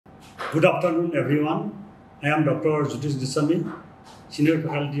Good afternoon, everyone. I am Dr. Jyotish Goswami, Senior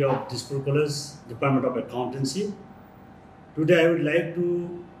Faculty of Dispur College, Department of Accountancy. Today, I would like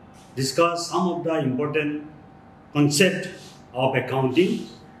to discuss some of the important concepts of accounting.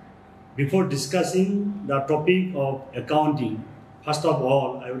 Before discussing the topic of accounting, first of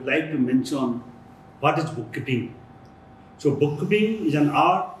all, I would like to mention what is bookkeeping. So, bookkeeping is an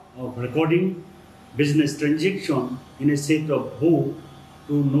art of recording business transaction in a set of books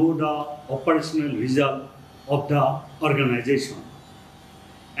to know the operational result of the organization.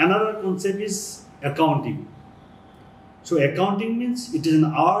 Another concept is accounting. So accounting means it is an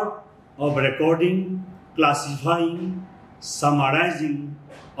art of recording, classifying, summarizing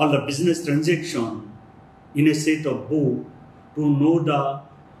all the business transaction in a set of books to know the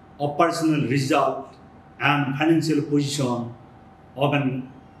operational result and financial position of an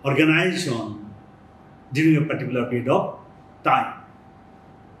organization during a particular period of time.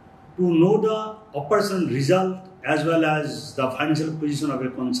 To know the operational result as well as the financial position of a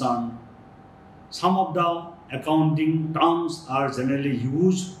concern, some of the accounting terms are generally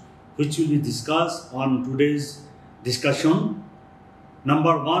used, which will be discussed on today's discussion.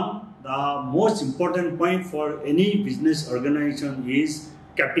 Number one, the most important point for any business organization is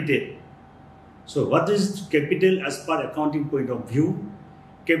capital. So what is capital as per accounting point of view?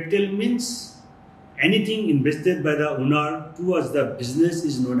 Capital means anything invested by the owner towards the business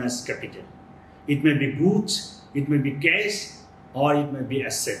is known as capital. It may be goods, it may be cash, or it may be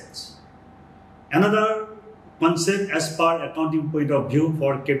assets. Another concept as per accounting point of view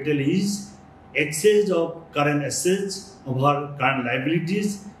for capital is excess of current assets over current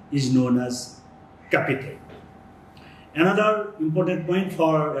liabilities is known as capital. Another important point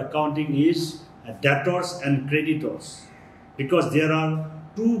for accounting is debtors and creditors, because there are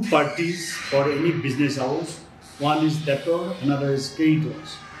two parties for any business house. One is debtor, another is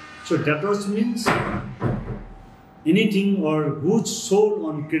creditors. So debtors means anything or goods sold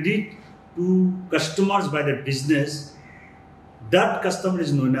on credit to customers by the business, that customer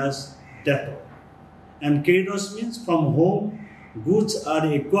is known as debtor. And creditors means from whom goods are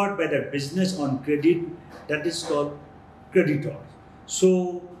acquired by the business on credit, that is called creditor.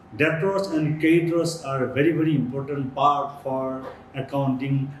 So debtors and creditors are a very, very important part for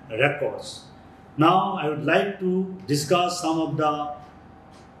accounting records. Now, I would like to discuss some of the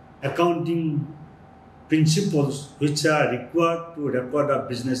accounting principles which are required to record a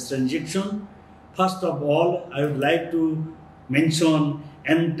business transaction. First of all, I would like to mention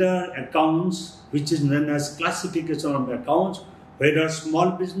entire accounts, which is known as classification of accounts, whether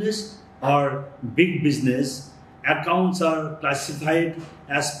small business or big business. Accounts are classified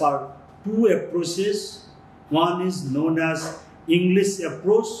as per two approaches. One is known as English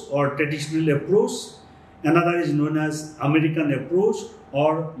approach or traditional approach. Another is known as American approach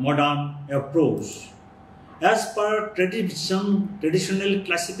or modern approach. As per traditional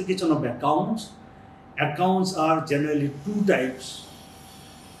classification of accounts, accounts are generally two types.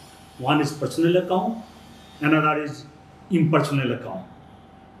 One is personal account, another is impersonal account.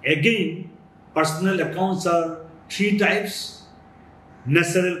 Again, personal accounts are three types: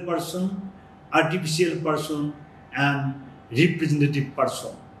 natural person, artificial person, and representative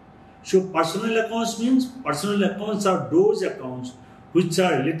person. So personal accounts means personal accounts are those accounts which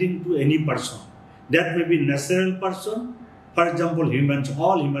are relating to any person. That may be natural person, for example, humans,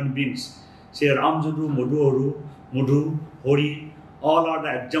 all human beings. Say Ramjadu, Mudhu, Hori, all are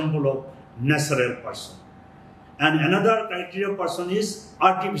the example of natural person. And another criteria person is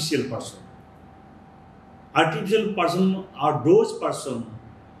artificial person. Artificial person are those persons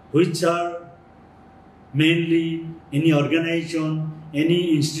which are mainly any organization,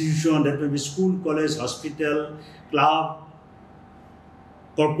 any institution, that may be school, college, hospital, club,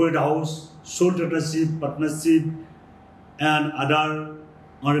 corporate house, sole proprietorship, partnership, and other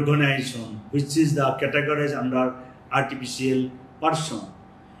organization, which is the categorized under artificial person.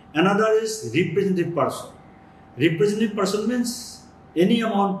 Another is representative person. Representative person means any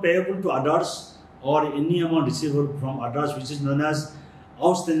amount payable to others or any amount receivable from others, which is known as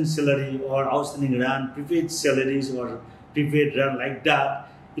outstanding salary or outstanding rent, prepaid salaries or prepaid rent, like that.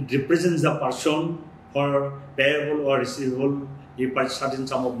 It represents the person for payable or receivable a certain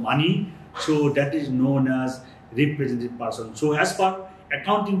sum of money. So that is known as representative person. So as per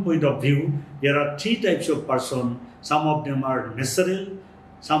accounting point of view, there are three types of person. Some of them are natural,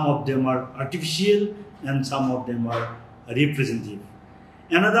 some of them are artificial, and some of them are representative.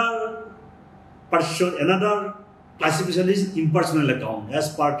 Another classification is impersonal account.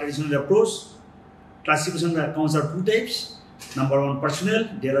 As per traditional approach, classification of accounts are two types. Number one, personal.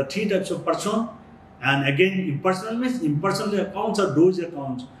 There are three types of person. And again, impersonal means impersonal accounts are those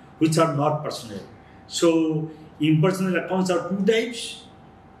accounts which are not personal. So impersonal accounts are two types.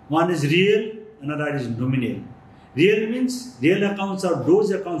 One is real, another is nominal. Real means real accounts are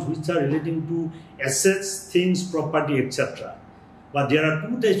those accounts which are relating to assets, things, property, etc. But there are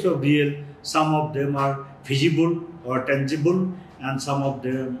two types of real. Some of them are visible or tangible, and some of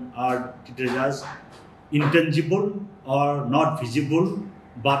them are treated as intangible or not visible,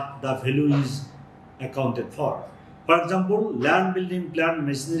 but the value is accounted for. For example, land, building, plant,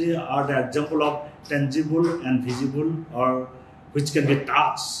 machinery are the example of tangible and visible, or which can be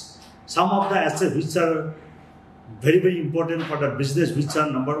touched. Some of the assets which are very, very important for the business, which are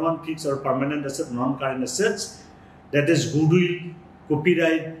number one, fixed or permanent assets, non-current assets, that is goodwill,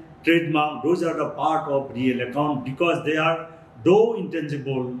 copyright, trademark, those are the part of real account because they are, though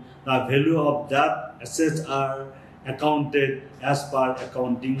intangible, the value of that assets are accounted as per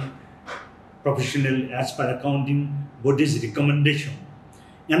accounting professional, as per accounting body's recommendation.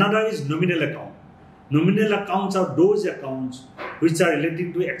 Another is nominal account. Nominal accounts are those accounts which are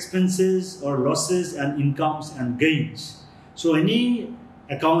relating to expenses or losses and incomes and gains. So any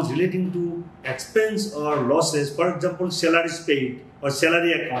accounts relating to expense or losses, for example, salaries paid or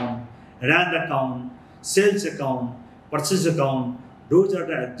salary account, rent account, sales account, purchase account, those are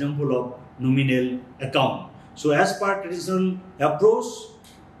the example of nominal account. So as per traditional approach,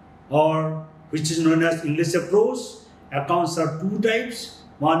 or which is known as English approach, accounts are two types.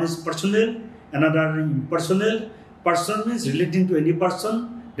 One is personal, another is impersonal. Person means relating to any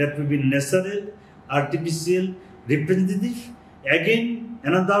person, that will be natural, artificial, representative. Again,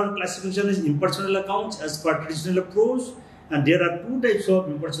 another classification is impersonal accounts as per traditional approach, and there are two types of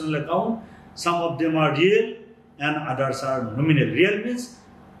impersonal account. Some of them are real and others are nominal. Real means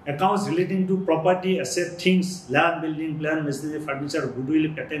accounts relating to property, asset, things, land, building, plant, machinery, furniture,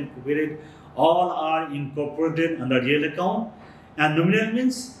 goodwill, patent, copyright, all are incorporated under real account. And nominal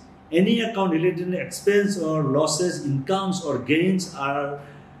means any account related to expense or losses, incomes or gains are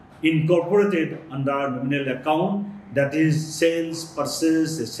incorporated under nominal account. That is sales,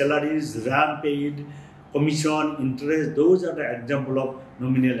 purchase, salaries, rent paid, commission, interest. Those are the example of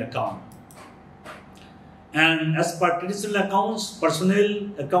nominal account. And as per traditional accounts,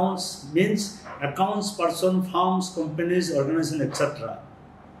 personal accounts means accounts, person, firms, companies, organizations, etc.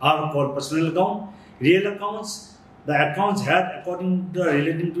 are called personal account. Real accounts, the accounts had according to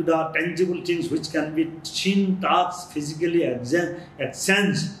relating to the tangible things which can be seen, touched, physically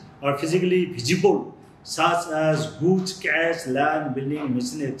exchanged or physically visible, such as goods, cash, land, building,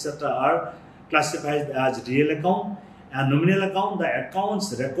 machinery, etc. are classified as real account. And nominal account, the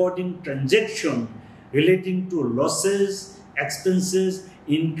accounts recording transaction relating to losses, expenses,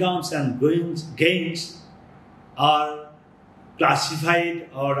 incomes and gains are classified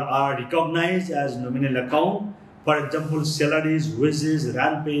or are recognized as nominal account. For example, salaries, wages,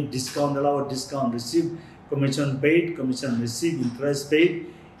 rent paid, discount allowed, discount received, commission paid, commission received, interest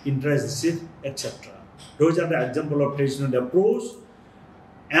paid, interest received, etc. Those are the example of traditional approach.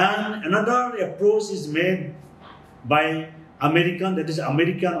 And another approach is made by American, that is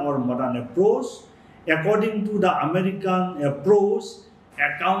American or modern approach. According to the American approach,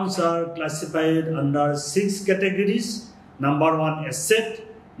 accounts are classified under 6 categories. Number 1, asset.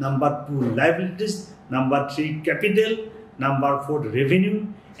 Number 2, liabilities. Number 3, capital. Number 4, revenue,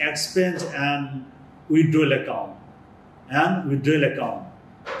 expense and withdrawal account.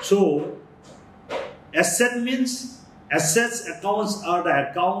 So, asset means assets accounts are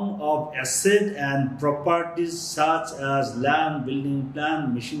the account of asset and properties such as land, building,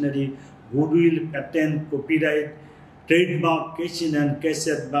 plant, machinery, goodwill, patent, copyright, trademark, cash in and cash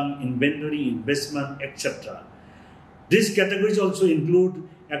at bank, inventory, investment, etc. These categories also include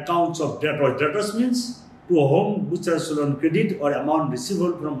accounts of debtors. Debtors means to whom goods are sold on credit or amount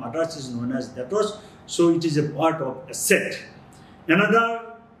receivable from others is known as debtors. So it is a part of asset.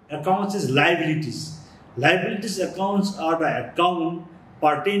 Another accounts is liabilities. Liabilities accounts are the account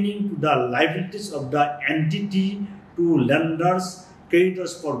pertaining to the liabilities of the entity to lenders,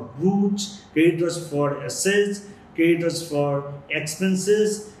 creditors for goods, creditors for assets, creditors for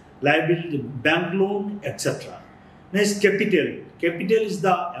expenses, liability, bank loan, etc. Next, capital. Capital is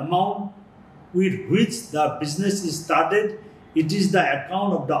the amount with which the business is started. It is the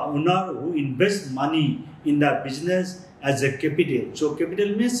account of the owner who invests money in the business as a capital. So,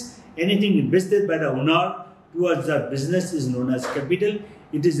 capital means anything invested by the owner towards the business is known as capital.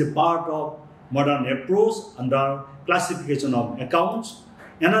 It is a part of modern approach under classification of accounts.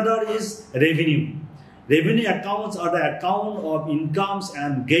 Another is revenue. Revenue accounts are the account of incomes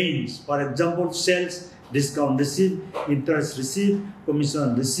and gains. For example, sales, discount received, interest received,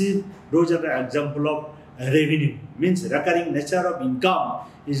 commission received. Those are the example of revenue. Means recurring nature of income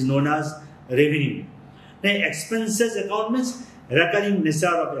is known as revenue. Now expenses account means recurring nature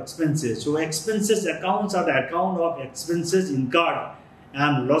of expenses. So expenses accounts are the account of expenses incurred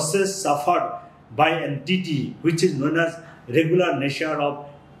and losses suffered by entity, which is known as regular nature of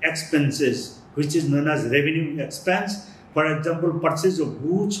expenses, which is known as revenue expense. For example, purchase of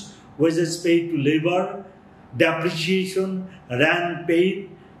goods, wages paid to labor, depreciation, rent paid,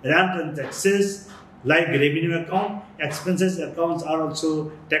 rent and taxes, like revenue account. Expenses accounts are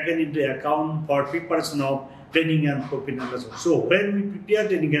also taken into account for preparation of training and profit and loss. So when we prepare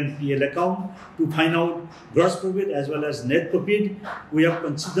training and PL account to find out gross profit as well as net profit, we have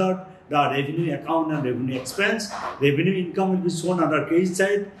considered the revenue account and revenue expense. Revenue income will be shown under credit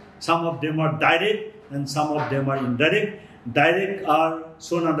side. Some of them are direct and some of them are indirect. Direct are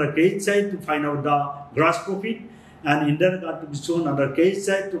shown under credit side to find out the gross profit, and indirect are to be shown under credit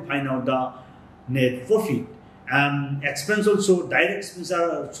side to find out the net profit. And expense also, direct expenses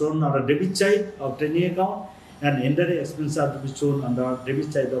are shown under debit side of training account, and indirect expenses are to be shown under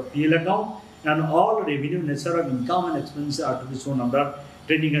debit side of PL account. And all revenue, nature of income and expenses are to be shown under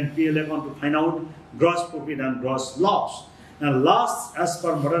training and PL account to find out gross profit and gross loss. And last, as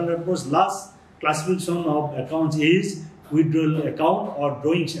per modern approach, last classification of accounts is withdrawal account or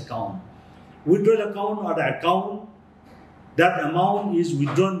drawings account. Withdrawal account or the account that amount is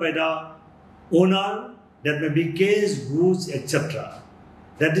withdrawn by the owner, that may be cash, goods, etc.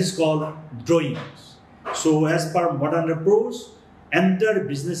 That is called drawings. So as per modern approach, entire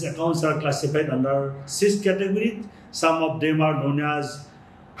business accounts are classified under 6 categories. Some of them are known as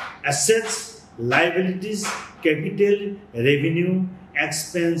assets, liabilities, capital, revenue,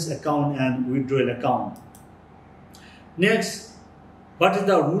 expense account, and withdrawal account. Next, what is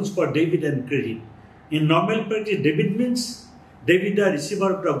the rules for debit and credit? In normal practice, debit means debit the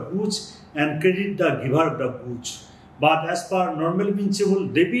receiver of the goods and credit the giver of the goods. But as per normal principle,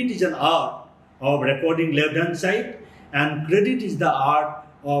 debit is an art of recording left hand side and credit is the art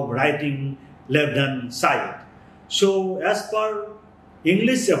of writing left hand side. So as per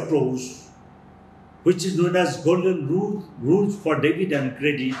English approach, which is known as golden rules for debit and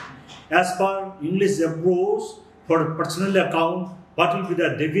credit, as per English approach for personal account, what will be the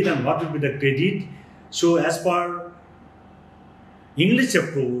debit and what will be the credit? So as per English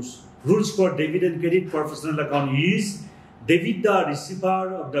approach, rules for debit and credit for personal account is debit the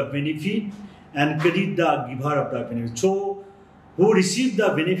receiver of the benefit and credit the giver of the benefit. So who received the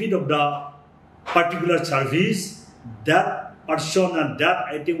benefit of the particular service, that person and that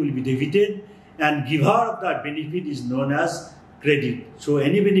item will be debited, and giver of the benefit is known as credit. So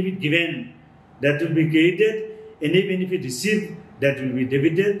any benefit given, that will be credited. Any benefit received, that will be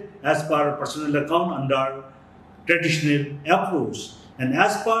debited as per personal account under traditional approach. And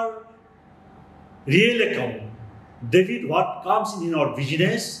as per real account, debit what comes in our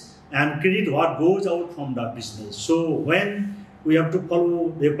business and credit what goes out from the business. So when we have to follow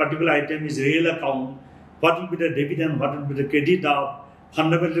a particular item is real account, what will be the debit and what will be the credit? The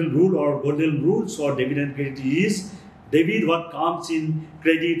fundamental rule or golden rules for debit and credit is debit what comes in,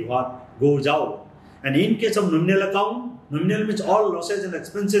 credit what goes out. And in case of nominal account, nominal means all losses and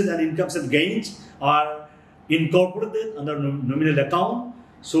expenses and incomes and gains are incorporated under nominal account.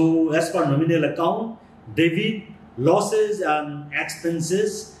 So as per nominal account, debit losses and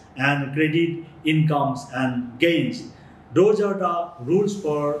expenses and credit incomes and gains. Those are the rules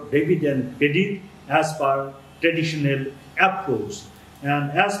for debit and credit as per traditional approach.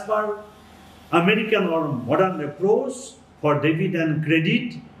 And as per American or modern approach for debit and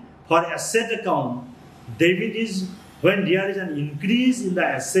credit, for asset account, debit is when there is an increase in the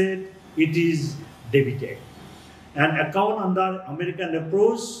asset, it is debited. And account under American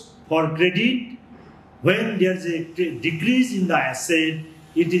approach for credit, when there is a decrease in the asset,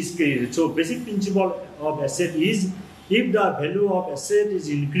 it is credited. So basic principle of asset is, if the value of asset is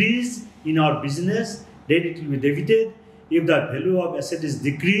increased in our business, then it will be debited. If the value of asset is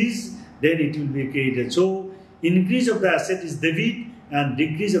decreased, then it will be credited. So increase of the asset is debit and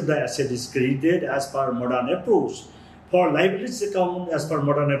decrease of the asset is credited as per modern approach. For liabilities account as per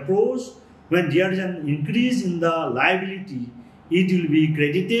modern approach, when there is an increase in the liability, it will be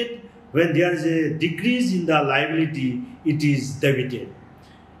credited. When there is a decrease in the liability, it is debited.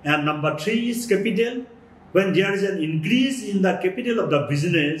 And number 3 is capital. When there is an increase in the capital of the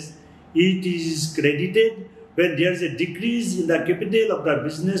business, it is credited. When there is a decrease in the capital of the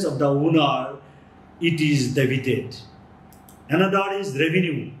business of the owner, it is debited. Another is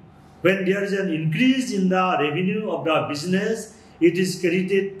revenue. When there is an increase in the revenue of the business, it is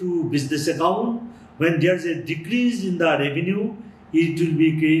credited to business account. When there is a decrease in the revenue, it will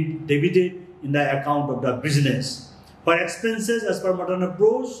be debited in the account of the business. For expenses, as per modern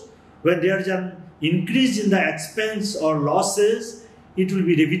approach, when there is an increase in the expense or losses, it will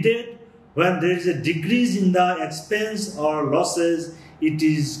be debited. When there is a decrease in the expense or losses, it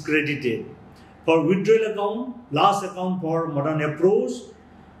is credited. For withdrawal account, last account for modern approach,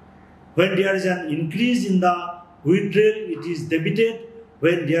 when there is an increase in the withdrawal, it is debited.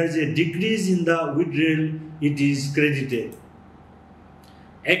 When there is a decrease in the withdrawal, it is credited.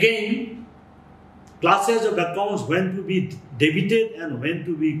 Again, classes of accounts when to be debited and when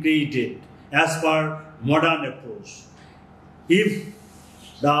to be credited as per modern approach. If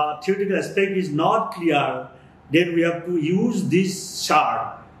the theoretical aspect is not clear, then we have to use this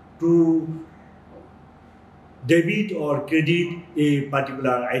chart to debit or credit a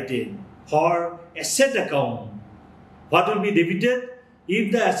particular item. For asset account, what will be debited?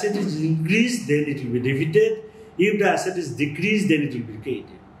 If the asset is increased, then it will be debited. If the asset is decreased, then it will be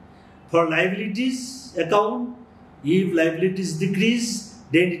credited. For liabilities account, if liabilities decrease,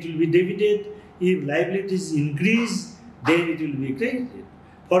 then it will be debited. If liabilities increase, then it will be credited.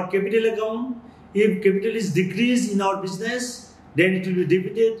 For capital account, if capital is decreased in our business, then it will be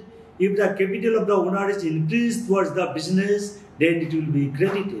debited. If the capital of the owner is increased towards the business, then it will be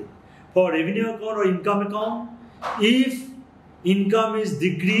credited. For revenue account or income account, if income is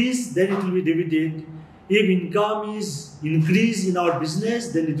decreased, then it will be debited. If income is increased in our business,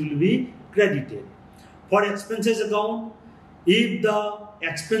 then it will be credited. For expenses account, if the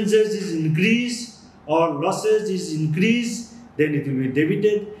expenses is increased or losses is increased, then it will be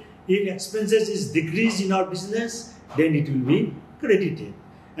debited. If expenses is decreased in our business, then it will be credited.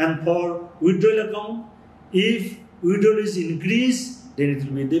 And for withdrawal account, if withdrawal is increased, then it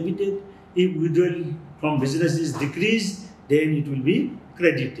will be debited. If withdrawal from business is decreased, then it will be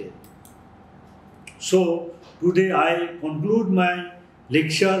credited. So today I conclude my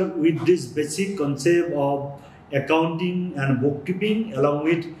lecture with this basic concept of accounting and bookkeeping, along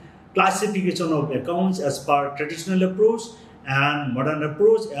with classification of accounts as per traditional approach and modern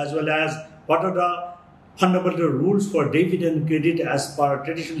approach, as well as what are the fundamental rules for debit and credit as per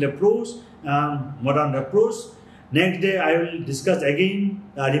traditional approach and modern approach. Next day I will discuss again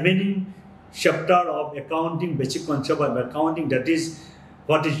the remaining chapter of accounting, basic concept of accounting, that is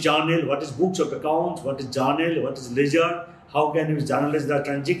what is journal, what is books of accounts, what is journal, what is ledger, how can you journalize the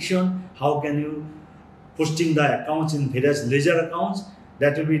transaction, how can you posting the accounts in various ledger accounts.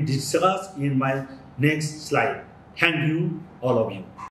 That will be discussed in my next slide. Thank you, all of you.